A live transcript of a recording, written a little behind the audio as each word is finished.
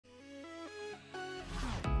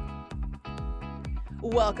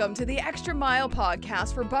Welcome to the Extra Mile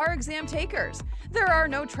podcast for bar exam takers. There are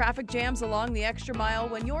no traffic jams along the extra mile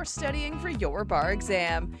when you're studying for your bar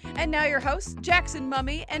exam. And now your hosts, Jackson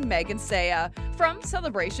Mummy and Megan Saya from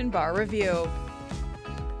Celebration Bar Review.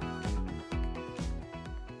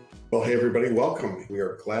 Well, hey everybody, welcome. We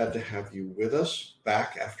are glad to have you with us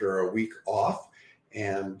back after a week off,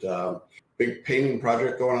 and big painting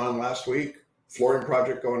project going on last week, flooring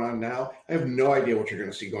project going on now. I have no idea what you're going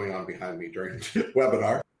to see going on behind me during the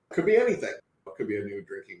webinar. Could be anything. It could be a new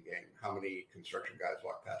drinking game. How many construction guys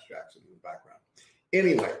walk past Jackson in the background?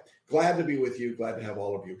 Anyway, glad to be with you. Glad to have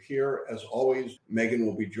all of you here. As always, Megan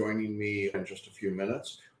will be joining me in just a few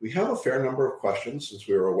minutes. We have a fair number of questions since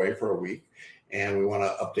we were away for a week, and we want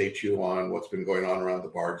to update you on what's been going on around the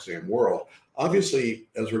bar exam world. Obviously,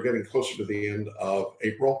 as we're getting closer to the end of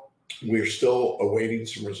April, we're still awaiting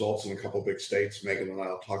some results in a couple of big states. Megan and I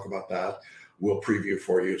will talk about that. We'll preview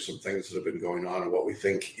for you some things that have been going on and what we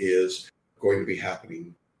think is going to be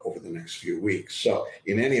happening over the next few weeks. So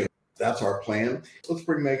in any event, that's our plan. Let's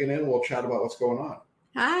bring Megan in and we'll chat about what's going on.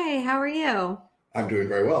 Hi, how are you? I'm doing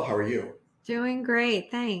very well. How are you? Doing great,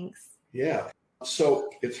 thanks. Yeah. So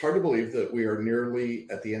it's hard to believe that we are nearly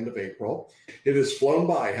at the end of April. It has flown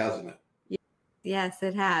by, hasn't it? Yes,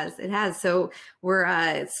 it has. It has. So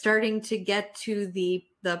we're starting to get to the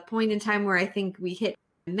point in time where I think we hit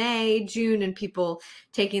May, June, and people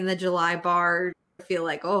taking the July bar feel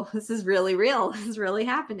like, oh, this is really real. This is really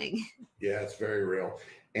happening. Yeah, it's very real.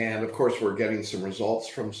 And of course, we're getting some results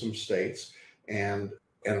from some states. And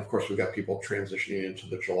of course, we've got people transitioning into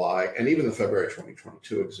the July and even the February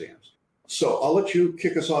 2022 exams. So I'll let you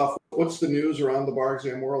kick us off. What's the news around the bar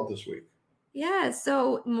exam world this week? Yeah,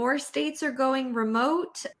 so more states are going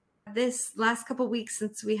remote. This last couple of weeks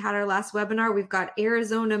since we had our last webinar, we've got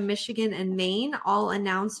Arizona, Michigan, and Maine all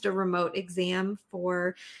announced a remote exam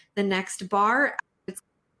for the next bar. It's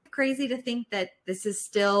crazy to think that this is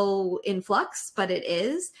still in flux, but it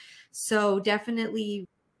is. So definitely,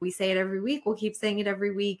 we say it every week. We'll keep saying it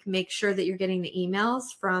every week. Make sure that you're getting the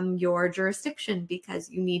emails from your jurisdiction because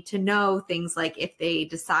you need to know things like if they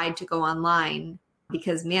decide to go online,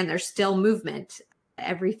 because man, there's still movement.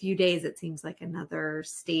 Every few days, it seems like another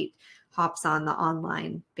state hops on the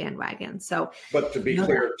online bandwagon. So, but to be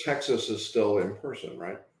clear, Texas is still in person,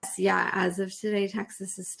 right? Yeah, as of today,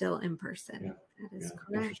 Texas is still in person. Yeah. That is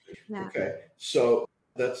correct. Yeah. Okay, so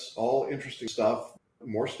that's all interesting stuff.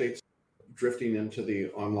 More states drifting into the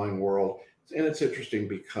online world. And it's interesting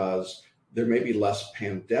because there may be less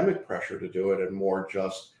pandemic pressure to do it and more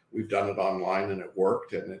just we've done it online and it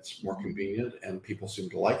worked and it's more convenient and people seem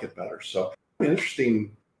to like it better. So an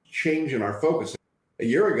interesting change in our focus. A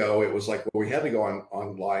year ago, it was like, well, we had to go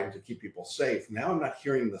online to keep people safe. Now I'm not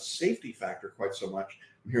hearing the safety factor quite so much.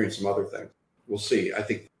 I'm hearing some other things. We'll see. I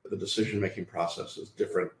think the decision-making process is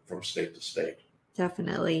different from state to state.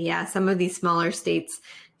 Definitely. Yeah. Some of these smaller states,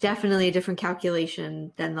 definitely a different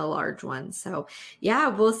calculation than the large ones. So yeah,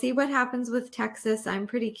 we'll see what happens with Texas. I'm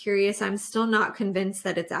pretty curious. I'm still not convinced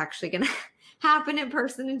that it's actually going to happen in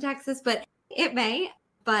person in Texas, but it may.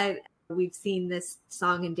 But we've seen this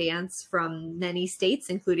song and dance from many states,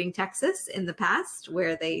 including Texas in the past,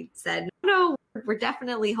 where they said, no, we're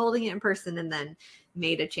definitely holding it in person and then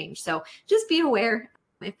made a change. So just be aware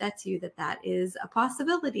if that's you, that is a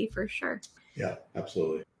possibility for sure. Yeah,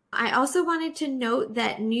 absolutely. I also wanted to note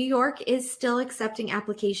that New York is still accepting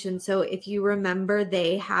applications. So if you remember,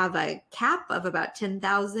 they have a cap of about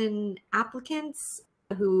 10,000 applicants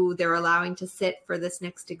who they're allowing to sit for this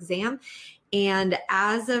next exam. And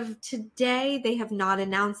as of today, they have not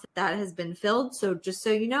announced that has been filled. So just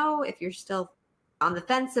so you know, if you're still on the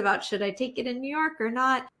fence about should I take it in New York or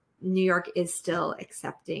not, New York is still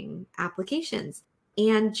accepting applications.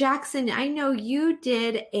 And Jackson, I know you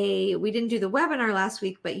we didn't do the webinar last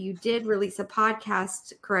week, but you did release a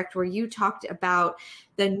podcast, correct, where you talked about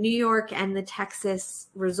the New York and the Texas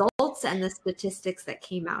results and the statistics that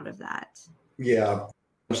came out of that. Yeah,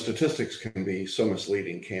 statistics can be so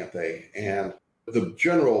misleading, can't they? And the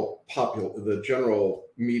general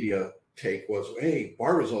media take was, hey,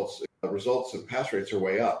 bar results and pass rates are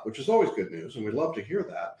way up, which is always good news, and we love to hear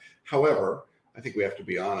that. However, I think we have to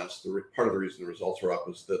be honest. Part of the reason the results are up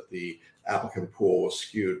is that the applicant pool was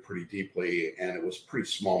skewed pretty deeply and it was pretty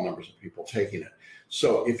small numbers of people taking it.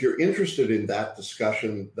 So if you're interested in that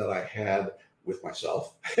discussion that I had with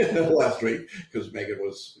myself last week, because Megan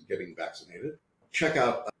was getting vaccinated, check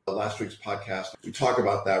out last week's podcast. We talk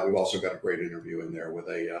about that. We've also got a great interview in there with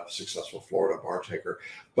a successful Florida bar taker.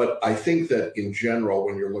 But I think that in general,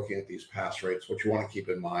 when you're looking at these pass rates, what you want to keep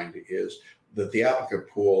in mind is that the applicant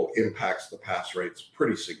pool impacts the pass rates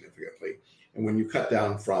pretty significantly. And when you cut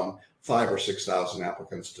down from 5,000 or 6,000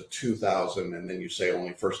 applicants to 2,000, and then you say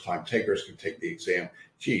only first-time takers can take the exam,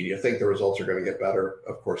 gee, do you think the results are going to get better?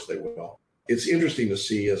 Of course they will. It's interesting to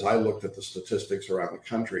see, as I looked at the statistics around the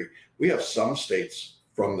country, we have some states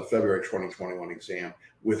from the February 2021 exam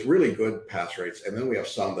with really good pass rates, and then we have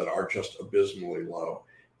some that are just abysmally low.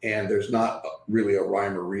 And there's not really a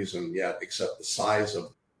rhyme or reason yet, except the size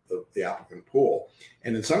of the applicant pool.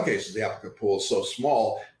 And in some cases, the applicant pool is so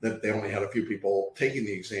small that they only had a few people taking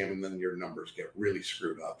the exam, and then your numbers get really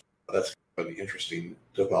screwed up. That's an interesting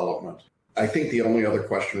development. I think the only other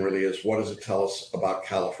question really is, what does it tell us about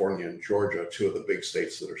California and Georgia, two of the big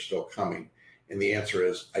states that are still coming? And the answer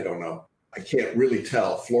is, I don't know. I can't really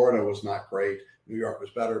tell. Florida was not great. New York was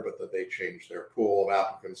better, but that they changed their pool of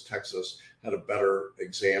applicants. Texas had a better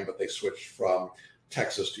exam, but they switched from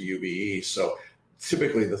Texas to UBE. So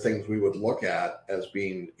typically the things we would look at as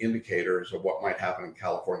being indicators of what might happen in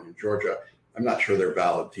California and Georgia, I'm not sure they're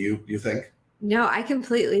valid. Do you think? No, I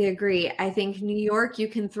completely agree. I think New York, you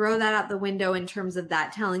can throw that out the window in terms of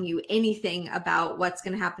that telling you anything about what's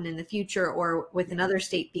going to happen in the future or with another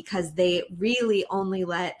state, because they really only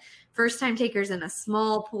let first-time takers and a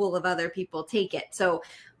small pool of other people take it. So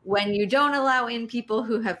when you don't allow in people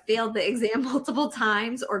who have failed the exam multiple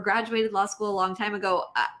times or graduated law school a long time ago,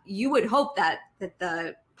 you would hope that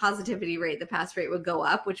the positivity rate, the pass rate would go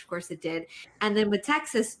up, which of course it did. And then with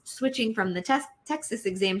Texas switching from the Texas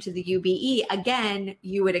exam to the UBE, again,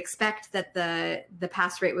 you would expect that the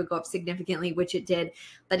pass rate would go up significantly, which it did,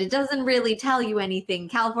 but it doesn't really tell you anything.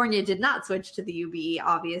 California did not switch to the UBE,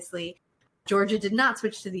 obviously. Georgia did not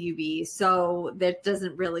switch to the UBE, so that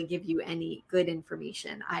doesn't really give you any good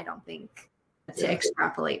information, I don't think, to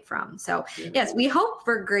extrapolate from. So yes, we hope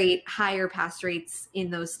for great higher pass rates in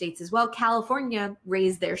those states as well. California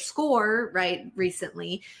raised their score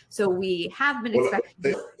recently, so we have been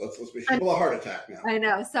expecting. Let's be people a heart attack now. I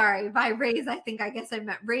know, sorry. By raise, I guess I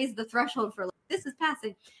meant raise the threshold for this is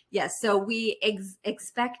passing. Yes, so we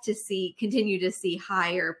expect to continue to see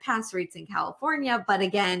higher pass rates in California, but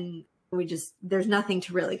again, there's nothing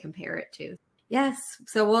to really compare it to. Yes,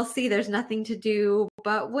 so we'll see. There's nothing to do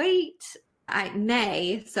but wait.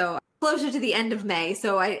 May, so closer to the end of May.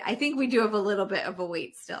 So I think we do have a little bit of a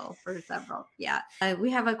wait still for several. Yeah.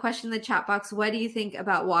 We have a question in the chat box. What do you think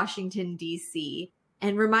about Washington, D.C.?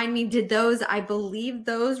 And remind me, I believe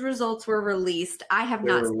those results were released. They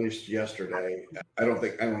were released yesterday. I don't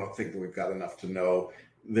think that we've got enough to know.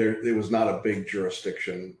 It was not a big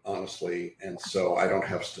jurisdiction, honestly, and so I don't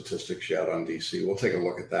have statistics yet on DC. We'll take a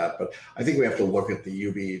look at that, but I think we have to look at the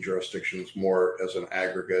UBE jurisdictions more as an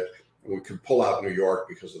aggregate. We could pull out New York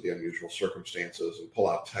because of the unusual circumstances and pull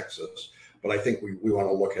out Texas, but I think we want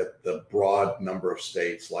to look at the broad number of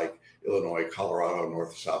states like Illinois, Colorado,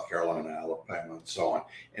 North, South Carolina, Alabama, and so on,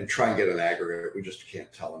 and try and get an aggregate. We just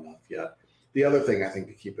can't tell enough yet. The other thing I think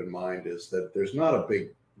to keep in mind is that there's not a big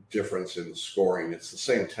difference in the scoring. It's the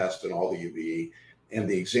same test in all the UBE, and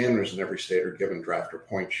the examiners in every state are given draft or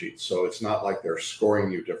point sheets. So it's not like they're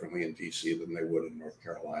scoring you differently in DC than they would in North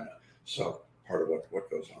Carolina. So part of what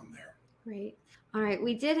goes on there. Great. All right.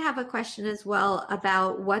 We did have a question as well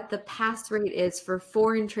about what the pass rate is for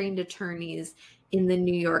foreign trained attorneys in the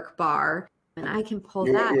New York bar. And I can pull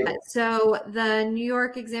that. Yeah. So the New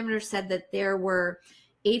York examiner said that there were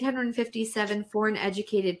 857 foreign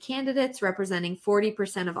educated candidates, representing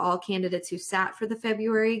 40% of all candidates who sat for the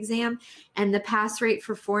February exam. And the pass rate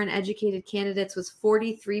for foreign educated candidates was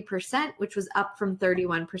 43%, which was up from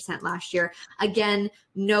 31% last year. Again,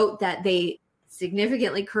 note that they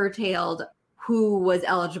significantly curtailed who was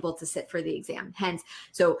eligible to sit for the exam. Hence,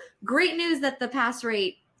 so great news that the pass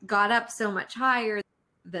rate got up so much higher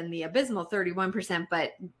than the abysmal 31%,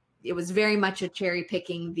 but it was very much a cherry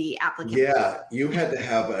picking the applicant. Yeah, you had to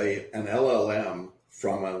have an LLM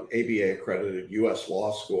from an ABA accredited US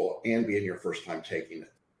law school and be in your first time taking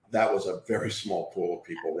it. That was a very small pool of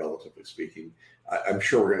people, relatively speaking. I'm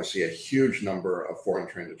sure we're going to see a huge number of foreign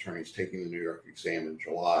trained attorneys taking the New York exam in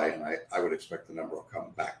July, and I would expect the number will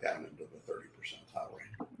come back down into the 30 percentile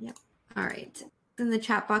range. Yep. All right. In the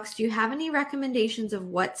chat box, do you have any recommendations of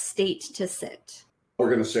what state to sit? We're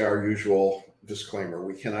going to say our usual disclaimer.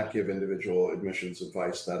 We cannot give individual admissions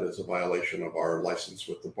advice. That is a violation of our license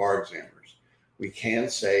with the bar examiners. We can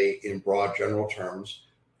say in broad general terms,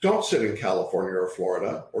 don't sit in California or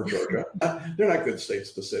Florida or Georgia. They're not good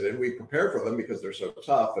states to sit in. We prepare for them because they're so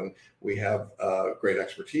tough and we have great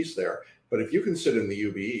expertise there. But if you can sit in the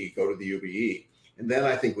UBE, go to the UBE. And then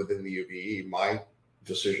I think within the UBE, my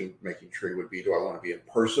decision-making tree would be, do I want to be in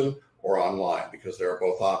person or online? Because there are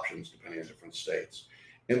both options depending on different states.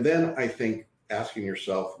 And then I think asking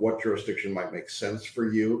yourself what jurisdiction might make sense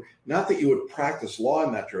for you. Not that you would practice law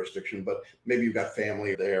in that jurisdiction, but maybe you've got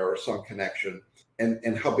family there or some connection.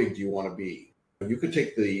 And how big do you want to be? You could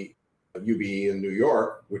take the UBE in New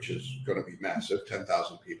York, which is going to be massive,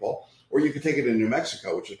 10,000 people, or you could take it in New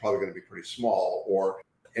Mexico, which is probably going to be pretty small, or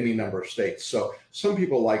any number of states. So some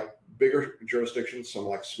people like bigger jurisdictions, some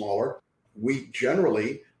like smaller. We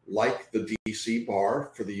generally like the DC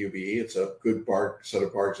bar for the UBE. It's a good set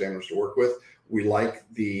of bar examiners to work with. We like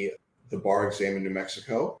the bar exam in New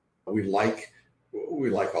Mexico. We like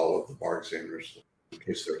all of the bar examiners. In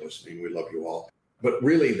case they're listening, we love you all. But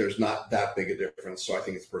really, there's not that big a difference. So I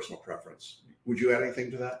think it's personal preference. Would you add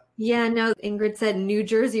anything to that? Yeah, no, Ingrid said New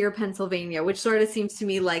Jersey or Pennsylvania, which sort of seems to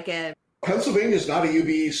me like a... Pennsylvania is not a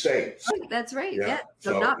UBE state. Oh, that's right. Yeah.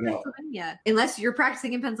 So not Pennsylvania, unless you're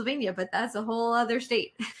practicing in Pennsylvania, but that's a whole other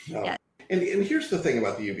state. No. Yeah. And here's the thing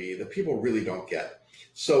about the UBE that people really don't get.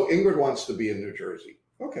 So Ingrid wants to be in New Jersey.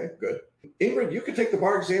 Okay, good. Ingrid, you could take the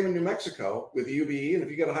bar exam in New Mexico with the UBE, and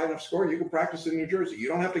if you get a high enough score, you can practice in New Jersey. You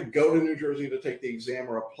don't have to go to New Jersey to take the exam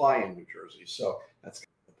or apply in New Jersey. So that's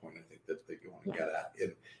kind of the point I think that you want to get at.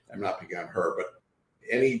 And I'm not picking on her, but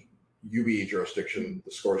any UBE jurisdiction,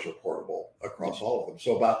 the scores are portable across all of them.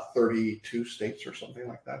 So about 32 states or something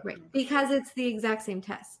like that. Right. Because it's the exact same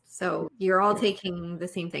test. So you're all taking the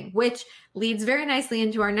same thing, which leads very nicely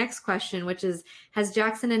into our next question, which is, has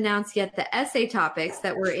Jackson announced yet the essay topics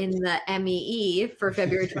that were in the MEE for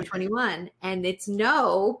February 2021? And it's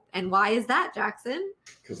no. And why is that, Jackson?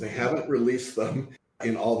 Because they haven't released them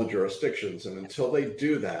in all the jurisdictions. And until they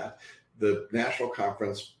do that, the national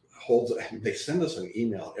conference they send us an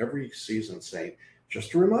email every season saying,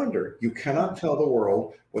 just a reminder, you cannot tell the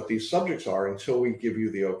world what these subjects are until we give you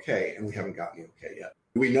the okay. And we haven't gotten the okay yet.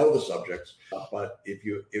 We know the subjects, but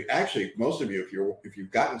most of you, if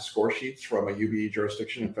you've gotten score sheets from a UBE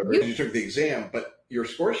jurisdiction in February, you took the exam, but your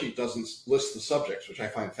score sheet doesn't list the subjects, which I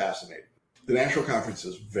find fascinating. The national conference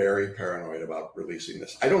is very paranoid about releasing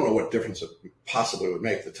this. I don't know what difference it possibly would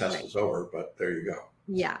make. The test is over, but there you go.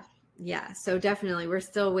 Yeah. Yeah, so definitely we're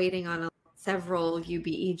still waiting on several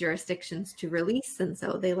UBE jurisdictions to release, and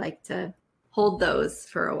so they like to hold those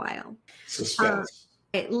for a while. Suspense.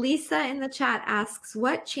 Lisa in the chat asks,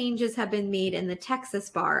 what changes have been made in the Texas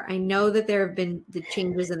bar? I know that there have been the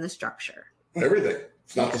changes in the structure. Everything.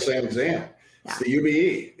 It's not the same exam. It's the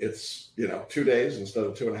UBE. It's 2 days instead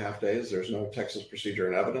of 2.5 days. There's no Texas procedure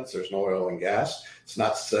and evidence. There's no oil and gas. It's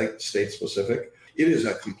not state specific. It is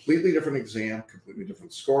a completely different exam, completely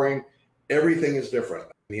different scoring. Everything is different.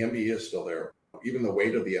 The MBE is still there. Even the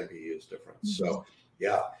weight of the MBE is different. Mm-hmm. So,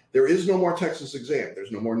 yeah, there is no more Texas exam.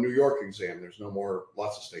 There's no more New York exam. There's no more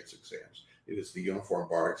lots of states exams. It is the uniform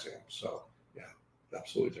bar exam. So, yeah,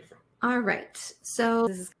 absolutely different. All right. So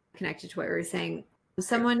this is connected to what we were saying.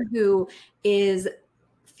 Someone who is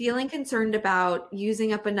feeling concerned about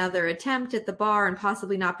using up another attempt at the bar and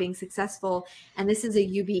possibly not being successful. And this is a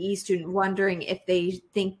UBE student wondering if they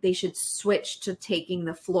think they should switch to taking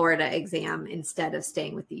the Florida exam instead of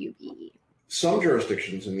staying with the UBE. Some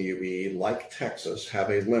jurisdictions in the UBE, like Texas, have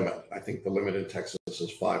a limit. I think the limit in Texas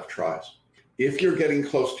is 5 tries. If you're getting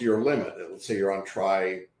close to your limit, let's say you're on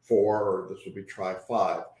try 4, or this would be try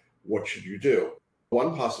 5, what should you do?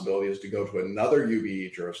 One possibility is to go to another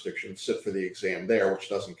UBE jurisdiction, sit for the exam there, which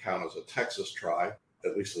doesn't count as a Texas try,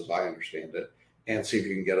 at least as I understand it, and see if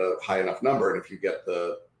you can get a high enough number. And if you get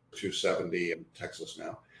the 270 in Texas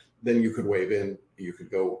now, then you could waive in, you could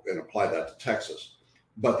go and apply that to Texas.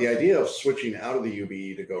 But the idea of switching out of the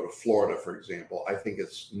UBE to go to Florida, for example, I think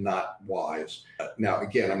it's not wise. Now,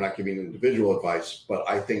 again, I'm not giving individual advice, but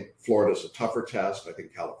I think Florida is a tougher test. I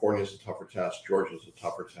think California is a tougher test. Georgia is a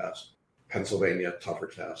tougher test. Pennsylvania, tougher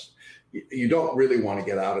test. You don't really want to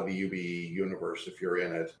get out of the UBE universe if you're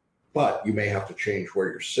in it, but you may have to change where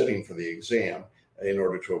you're sitting for the exam in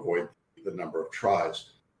order to avoid the number of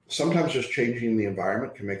tries. Sometimes just changing the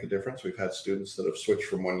environment can make a difference. We've had students that have switched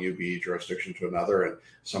from one UBE jurisdiction to another, and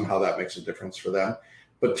somehow that makes a difference for them.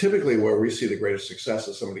 But typically where we see the greatest success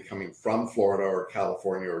is somebody coming from Florida or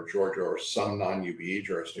California or Georgia or some non-UBE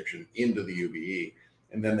jurisdiction into the UBE,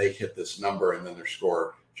 and then they hit this number and then their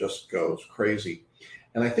score just goes crazy.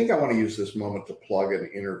 And I think I want to use this moment to plug an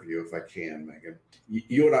interview if I can, Megan.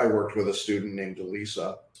 You and I worked with a student named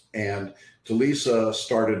Delisa, and Delisa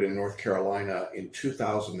started in North Carolina in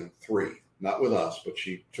 2003, not with us, but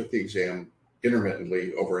she took the exam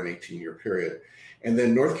intermittently over an 18-year period. And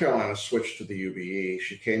then North Carolina switched to the UBE.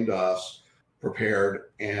 She came to us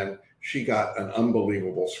prepared, and she got an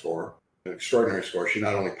unbelievable score, an extraordinary score. She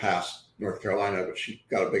not only passed North Carolina, but she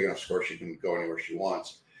got a big enough score she can go anywhere she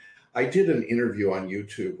wants. I did an interview on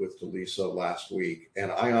YouTube with Delisa last week,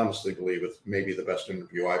 and I honestly believe it's maybe the best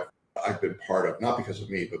interview I've been part of, not because of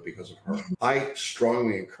me, but because of her. I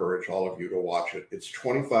strongly encourage all of you to watch it. It's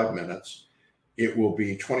 25 minutes. It will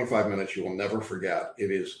be 25 minutes you will never forget. It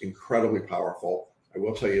is incredibly powerful. I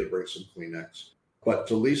will tell you to bring some Kleenex. But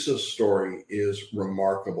Delisa's story is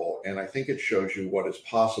remarkable, and I think it shows you what is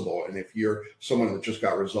possible. And if you're someone that just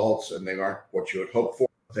got results and they aren't what you had hoped for,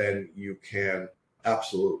 then you can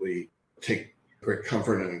absolutely take great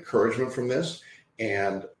comfort and encouragement from this.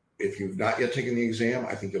 And if you've not yet taken the exam,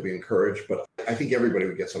 I think you'll be encouraged, but I think everybody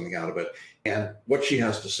would get something out of it. And what she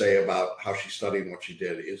has to say about how she studied and what she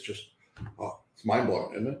did is just, oh, it's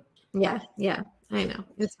mind-blowing, isn't it? Yeah, I know.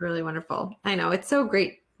 It's really wonderful. I know. It's so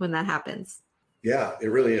great when that happens. Yeah, it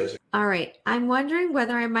really is. All right. I'm wondering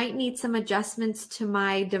whether I might need some adjustments to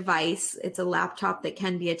my device. It's a laptop that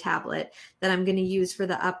can be a tablet that I'm going to use for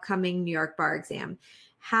the upcoming New York bar exam.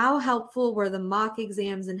 How helpful were the mock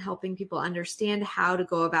exams in helping people understand how to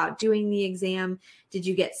go about doing the exam? Did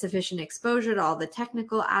you get sufficient exposure to all the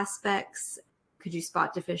technical aspects? Could you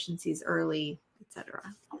spot deficiencies early,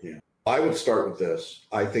 etc.? Yeah, I would start with this.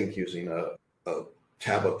 I think using a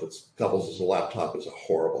tablet that doubles as a laptop is a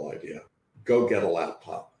horrible idea. Go get a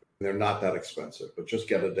laptop. They're not that expensive, but just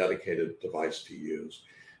get a dedicated device to use.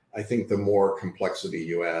 I think the more complexity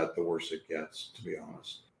you add, the worse it gets, to be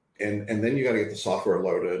honest. And then you got to get the software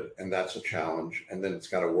loaded, and that's a challenge. And then it's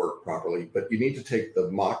got to work properly. But you need to take the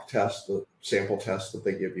mock test, the sample test that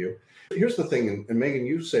they give you. Here's the thing, and Megan,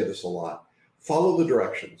 you say this a lot. Follow the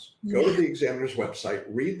directions. Go to the examiner's website,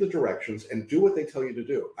 read the directions, and do what they tell you to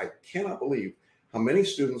do. I cannot believe how many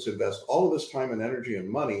students invest all of this time and energy and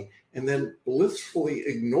money and then blissfully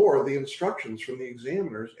ignore the instructions from the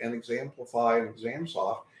examiners and Examplify and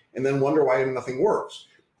ExamSoft and then wonder why nothing works.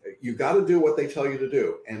 You got to do what they tell you to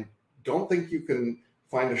do, and don't think you can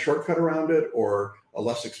find a shortcut around it or a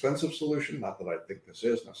less expensive solution. Not that I think this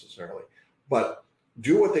is necessarily, but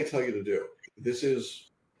do what they tell you to do.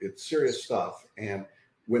 It's serious stuff. And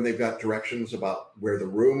when they've got directions about where the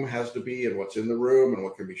room has to be and what's in the room and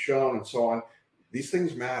what can be shown and so on, these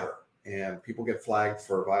things matter, and people get flagged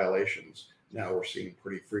for violations. Now we're seeing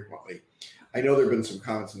pretty frequently. I know there have been some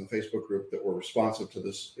comments in the Facebook group that were responsive to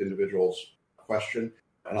this individual's question,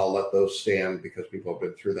 and I'll let those stand because people have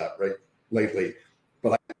been through that lately.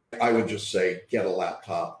 But I would just say get a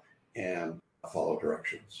laptop and follow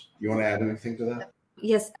directions. You want to add anything to that?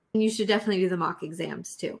 Yes, you should definitely do the mock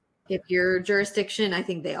exams too. If your jurisdiction, I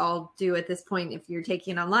think they all do at this point, if you're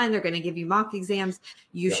taking it online, they're going to give you mock exams.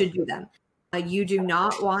 You should do them. You do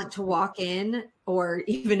not want to walk in, or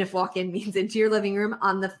even if walk in means into your living room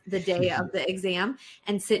on the day of the exam,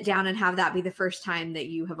 and sit down and have that be the first time that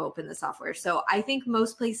you have opened the software. So I think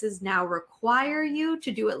most places now require you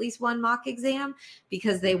to do at least one mock exam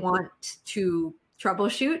because they want to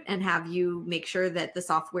troubleshoot and have you make sure that the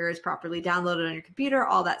software is properly downloaded on your computer,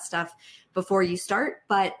 all that stuff before you start.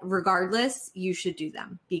 But regardless, you should do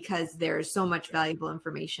them because there's so much valuable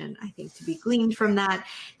information, I think, to be gleaned from that.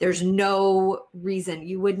 There's no reason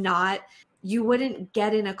you wouldn't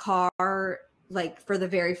get in a car like for the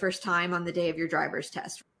very first time on the day of your driver's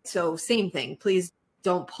test. So same thing, please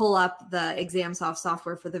don't pull up the ExamSoft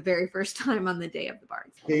software for the very first time on the day of the bar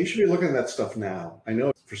exam. Yeah, you should be looking at that stuff now. I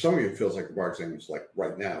know for some of you, it feels like the bar exam is like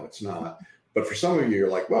right now. It's not. But for some of you, you're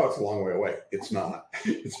like, well, it's a long way away. It's not.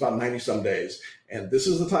 It's about 90 some days. And this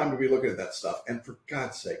is the time to be looking at that stuff. And for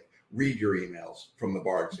God's sake, read your emails from the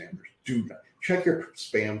bar examiners. Do that. Check your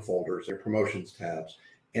spam folders, your promotions tabs,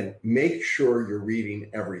 and make sure you're reading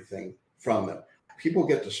everything from them. People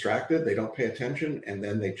get distracted. They don't pay attention. And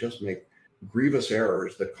then they just make grievous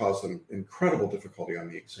errors that cause them incredible difficulty on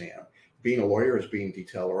the exam. Being a lawyer is being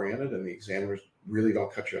detail-oriented, and the examiners really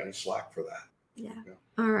don't cut you any slack for that. Yeah.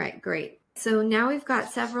 All right, great. So now we've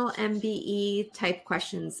got several MBE type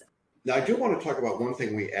questions. Now, I do want to talk about one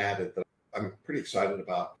thing we added that I'm pretty excited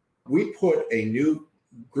about. We put a new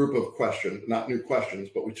group of questions, not new questions,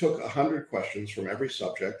 but we took 100 questions from every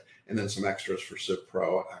subject and then some extras for Civ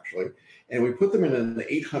Pro, actually. And we put them in an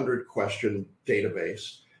 800 question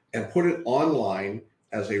database and put it online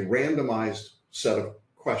as a randomized set of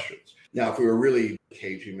questions. Now, if we were really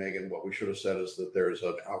cagey, Megan, what we should have said is that there is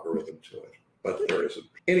an algorithm to it, but there isn't.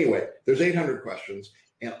 Anyway, there's 800 questions,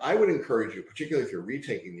 and I would encourage you, particularly if you're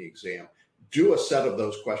retaking the exam, do a set of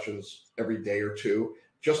those questions every day or two,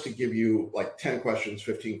 just to give you like 10 questions,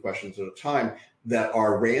 15 questions at a time that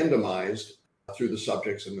are randomized through the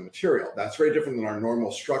subjects and the material. That's very different than our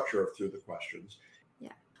normal structure of through the questions.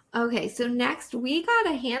 Okay, so next we got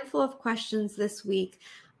a handful of questions this week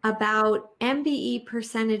about MBE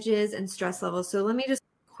percentages and stress levels. So let me just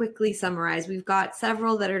quickly summarize. We've got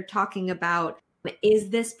several that are talking about, is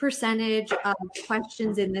this percentage of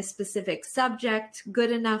questions in this specific subject good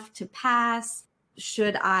enough to pass?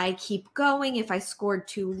 Should I keep going if I scored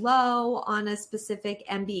too low on a specific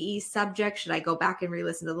MBE subject? Should I go back and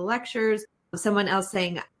re-listen to the lectures? Someone else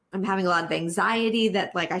saying, I'm having a lot of anxiety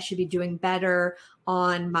that like I should be doing better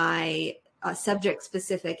on my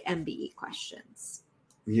subject-specific MBE questions.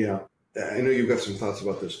 Yeah, I know you've got some thoughts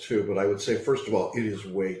about this too, but I would say, first of all, it is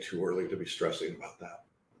way too early to be stressing about that.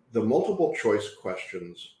 The multiple choice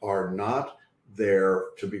questions are not there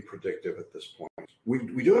to be predictive at this point.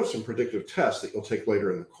 We do have some predictive tests that you'll take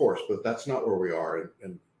later in the course, but that's not where we are,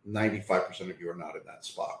 and 95% of you are not in that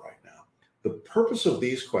spot right now. The purpose of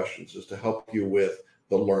these questions is to help you with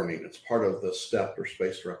the learning. It's part of the step or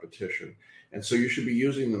spaced repetition. And so you should be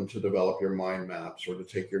using them to develop your mind maps or to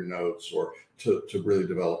take your notes or to really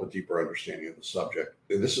develop a deeper understanding of the subject.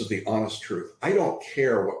 And this is the honest truth. I don't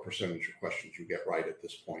care what percentage of questions you get right at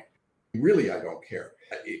this point. Really, I don't care.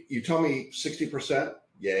 You tell me 60%,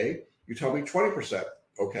 yay. You tell me 20%,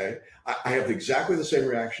 okay. I have exactly the same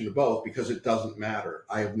reaction to both because it doesn't matter.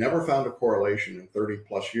 I have never found a correlation in 30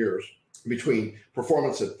 plus years between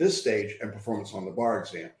performance at this stage and performance on the bar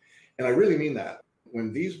exam. And I really mean that.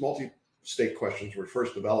 When these multi-state questions were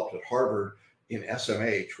first developed at Harvard in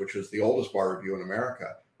SMH, which is the oldest bar review in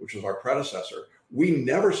America, which was our predecessor, we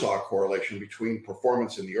never saw a correlation between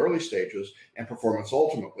performance in the early stages and performance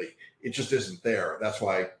ultimately. It just isn't there. That's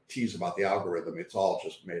why I tease about the algorithm. It's all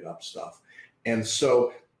just made up stuff. And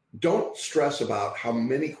so don't stress about how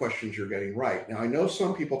many questions you're getting right. Now, I know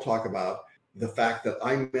some people talk about the fact that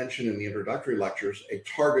I mentioned in the introductory lectures a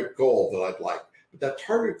target goal that I'd like, but that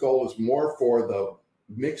target goal is more for the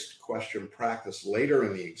mixed question practice later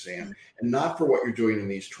in the exam and not for what you're doing in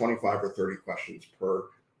these 25 or 30 questions per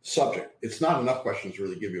subject. It's not enough questions to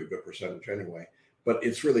really give you a good percentage anyway, but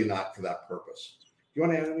it's really not for that purpose. Do you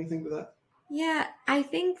want to add anything to that? Yeah, I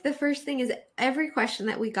think the first thing is every question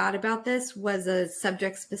that we got about this was a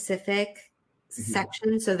subject specific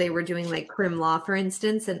section. So they were doing like crim law, for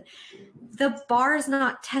instance, and the bar is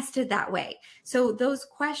not tested that way. So those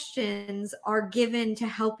questions are given to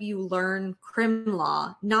help you learn crim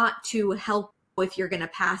law, not to help if you're going to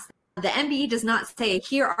pass. The MBE does not say,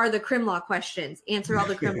 here are the crim law questions, answer all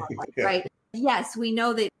the crim law questions, Yeah. right? Yes, we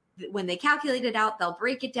know that when they calculate it out, they'll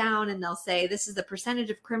break it down and they'll say, this is the percentage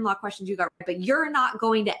of crim law questions you got right, but you're not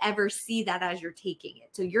going to ever see that as you're taking it.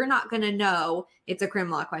 So you're not going to know it's a crim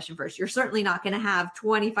law question first. You're certainly not going to have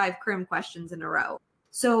 25 crim questions in a row.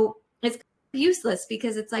 So it's useless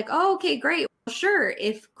because it's like, oh, okay, great. Well, sure.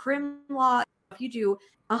 If crim law, if you do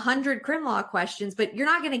 100 crim law questions, but you're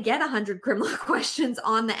not going to get 100 crim law questions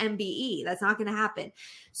on the MBE. That's not going to happen.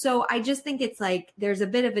 So I just think it's like, there's a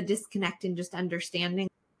bit of a disconnect in just understanding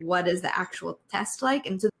what is the actual test like.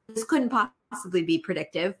 And so this couldn't possibly be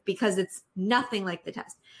predictive because it's nothing like the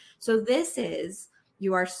test. So this is,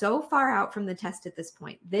 you are so far out from the test at this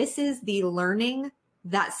point. This is the learning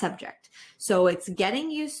that subject. So it's getting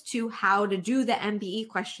used to how to do the MBE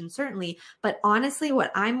question, certainly. But honestly,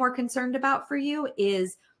 what I'm more concerned about for you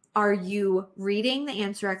is, are you reading the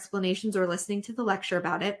answer explanations or listening to the lecture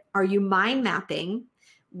about it? Are you mind mapping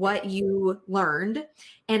what you learned?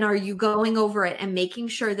 And are you going over it and making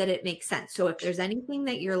sure that it makes sense? So if there's anything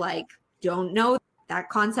that you're like, don't know, that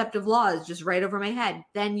concept of law is just right over my head,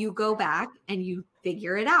 then you go back and you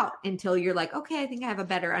figure it out until you're like, okay, I think I have a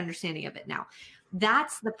better understanding of it now.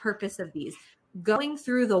 That's the purpose of these. Going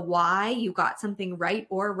through the why you got something right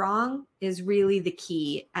or wrong is really the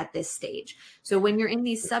key at this stage. So when you're in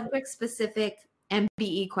these subject specific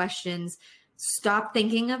MBE questions, stop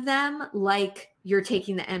thinking of them like you're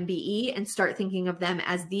taking the MBE and start thinking of them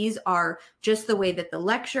as these are just the way that the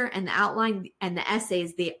lecture and the outline and the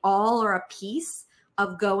essays, they all are a piece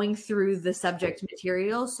of going through the subject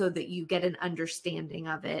material so that you get an understanding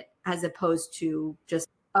of it, as opposed to just,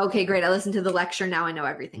 okay, great, I listened to the lecture, now I know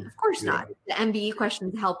everything. Of course not. The MBE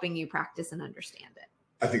question is helping you practice and understand it.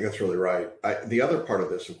 I think that's really right. The other part of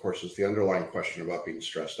this, of course, is the underlying question about being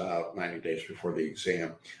stressed out 90 days before the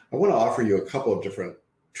exam. I want to offer you a couple of different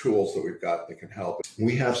tools that we've got that can help.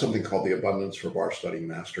 We have something called the Abundance for Bar Study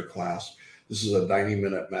MasterClass. This is a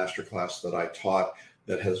 90-minute MasterClass that I taught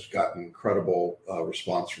that has gotten incredible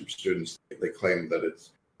response from students. They claim that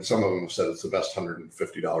some of them have said it's the best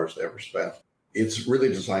 $150 they ever spent. It's really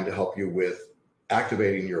designed to help you with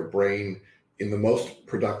activating your brain in the most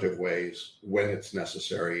productive ways when it's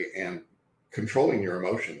necessary and controlling your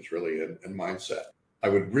emotions really and mindset. I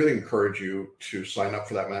would really encourage you to sign up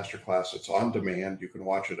for that masterclass. It's on demand. You can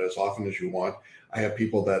watch it as often as you want. I have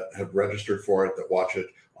people that have registered for it that watch it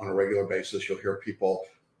on a regular basis. You'll hear people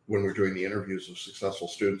when we're doing the interviews of successful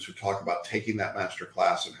students who talk about taking that master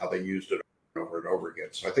class and how they used it over and over again.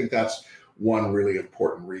 So I think that's one really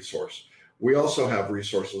important resource. We also have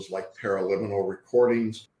resources like Paraliminal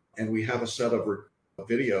recordings, and we have a set of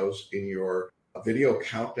videos in your video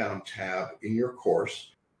countdown tab in your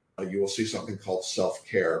course. You will see something called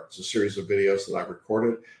self-care. It's a series of videos that I've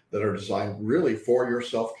recorded that are designed really for your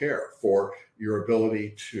self-care, for your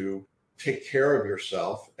ability to take care of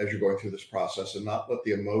yourself as you're going through this process and not let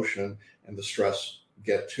the emotion and the stress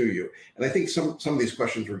get to you. And I think some of these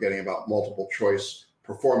questions we're getting about multiple choice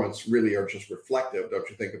performance really are just reflective, don't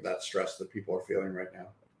you think, of that stress that people are feeling right now?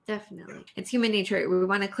 Definitely. It's human nature. We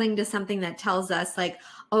want to cling to something that tells us like,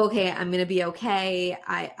 oh, okay, I'm going to be okay.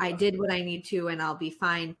 I did what I need to and I'll be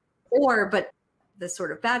fine. But the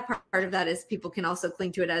sort of bad part of that is people can also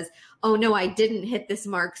cling to it as, oh no, I didn't hit this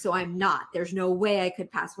mark, so I'm not. There's no way I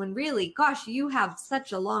could pass. When really, gosh, you have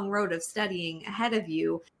such a long road of studying ahead of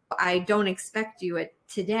you. I don't expect you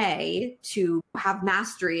today to have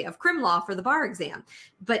mastery of crim law for the bar exam.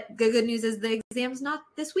 But the good news is the exam's not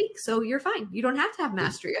this week, so you're fine. You don't have to have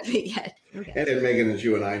mastery of it yet. Okay. And Megan, as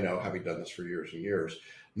you and I know, having done this for years and years,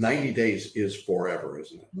 90 days is forever,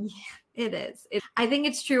 isn't it? Yeah, it is. I think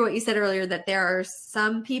it's true what you said earlier, that there are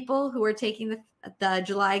some people who are taking the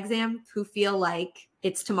July exam who feel like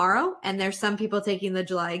it's tomorrow. And there's some people taking the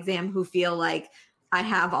July exam who feel like I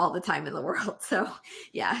have all the time in the world. So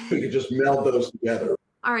yeah. We could just meld those together.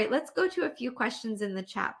 All right, let's go to a few questions in the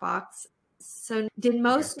chat box. So did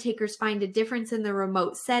most takers find a difference in the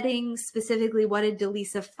remote setting? Specifically, what did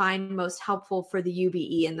Delisa find most helpful for the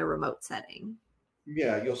UBE in the remote setting?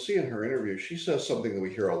 Yeah, you'll see in her interview, she says something that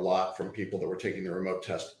we hear a lot from people that were taking the remote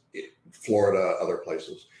test, Florida, other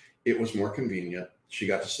places. It was more convenient. She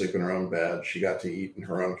got to sleep in her own bed. She got to eat in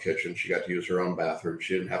her own kitchen. She got to use her own bathroom.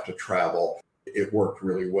 She didn't have to travel. It worked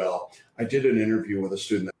really well. I did an interview with a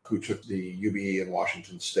student who took the UBE in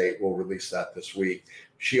Washington State. We'll release that this week.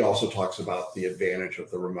 She also talks about the advantage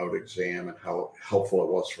of the remote exam and how helpful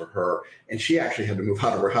it was for her. And she actually had to move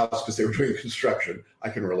out of her house because they were doing construction. I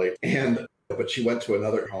can relate. But she went to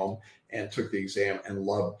another home and took the exam and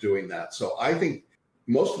loved doing that. So I think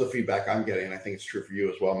most of the feedback I'm getting, and I think it's true for you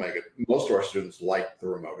as well, Megan, most of our students like the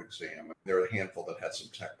remote exam. There are a handful that had some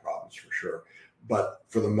tech problems for sure. But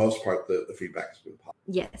for the most part, the feedback has been positive.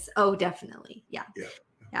 Yes. Oh, definitely. Yeah. Yeah.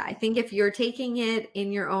 I think if you're taking it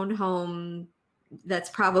in your own home, that's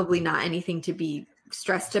probably not anything to be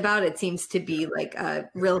stressed about. It seems to be like a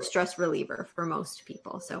real stress reliever for most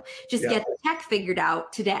people. So just get the tech figured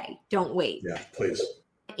out today. Don't wait. Yeah, please.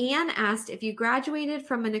 Anne asked, if you graduated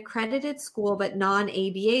from an accredited school but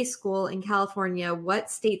non-ABA school in California, what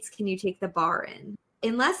states can you take the bar in?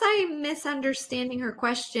 Unless I'm misunderstanding her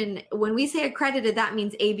question, when we say accredited, that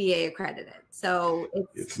means ABA accredited. So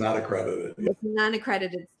it's not accredited. It's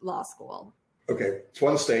non-accredited law school. Okay. It's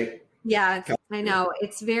one state. Yeah, I know.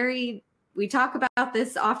 It's very, we talk about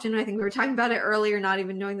this often. I think we were talking about it earlier, not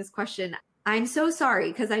even knowing this question. I'm so sorry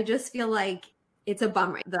because I just feel like it's a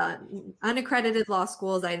bummer. The unaccredited law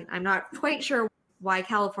schools, I'm not quite sure why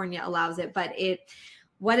California allows it, but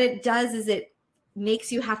what it does is it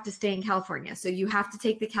makes you have to stay in California. So you have to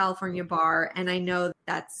take the California bar. And I know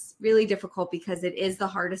that's really difficult because it is the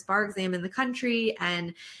hardest bar exam in the country.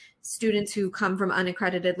 And students who come from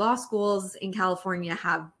unaccredited law schools in California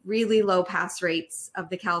have really low pass rates of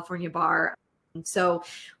the California bar. So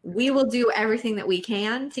we will do everything that we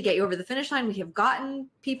can to get you over the finish line. We have gotten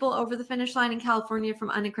people over the finish line in California from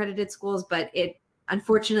unaccredited schools, but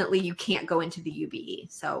unfortunately, you can't go into the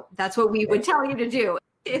UBE. So that's what we would tell you to do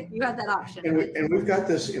if you had that option. And we've got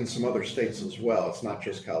this in some other states as well. It's not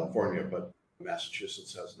just California, but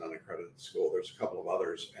Massachusetts has an unaccredited school. There's a couple of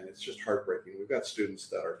others, and it's just heartbreaking. We've got students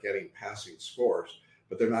that are getting passing scores,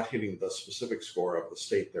 but they're not hitting the specific score of the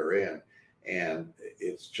state they're in. And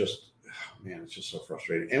it's just, man, it's just so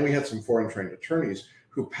frustrating. And we had some foreign trained attorneys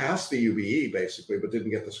who passed the UBE basically, but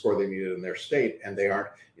didn't get the score they needed in their state, and they aren't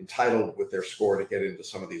entitled with their score to get into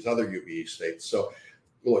some of these other UBE states. So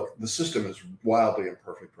look, the system is wildly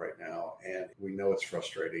imperfect right now, and we know it's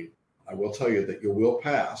frustrating. I will tell you that you will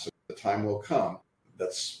pass. The time will come.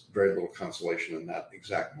 That's very little consolation in that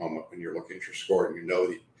exact moment when you're looking at your score and you know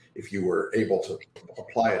that if you were able to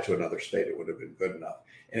apply it to another state, it would have been good enough.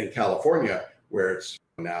 And in California, where it's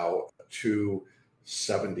now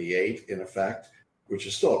 278 in effect, which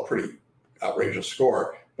is still a pretty outrageous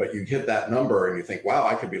score, but you hit that number and you think, wow,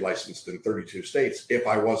 I could be licensed in 32 states if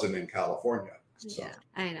I wasn't in California. So. Yeah,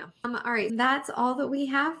 I know. All right. That's all that we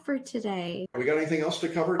have for today. We got anything else to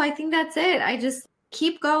cover? I think that's it. I just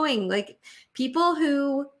keep going. Like, people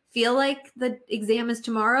who feel like the exam is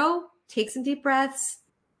tomorrow, take some deep breaths,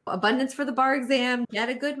 abundance for the bar exam, get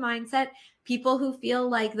a good mindset. People who feel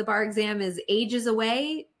like the bar exam is ages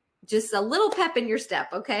away, just a little pep in your step,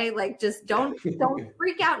 okay? Like just don't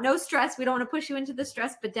freak out, no stress. We don't want to push you into the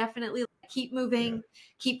stress, but definitely keep moving,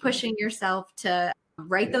 keep pushing yourself to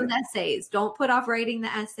write those essays. Don't put off writing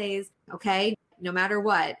the essays, okay? No matter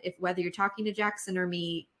what, whether you're talking to Jackson or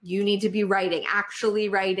me, you need to be actually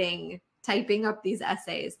writing, typing up these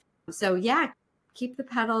essays. So yeah, keep the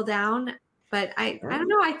pedal down. But I don't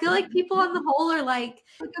know. I feel like people on the whole are like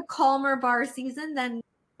a calmer bar season than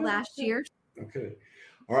last year. Okay.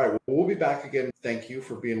 All right. Well, we'll be back again. Thank you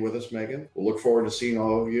for being with us, Megan. We'll look forward to seeing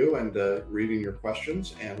all of you and reading your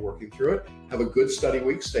questions and working through it. Have a good study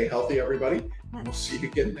week. Stay healthy, everybody. We'll see you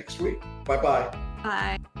again next week. Bye-bye.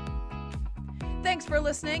 Bye. Thanks for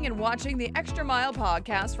listening and watching the Extra Mile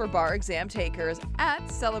podcast for bar exam takers at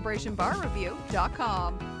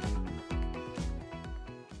celebrationbarreview.com.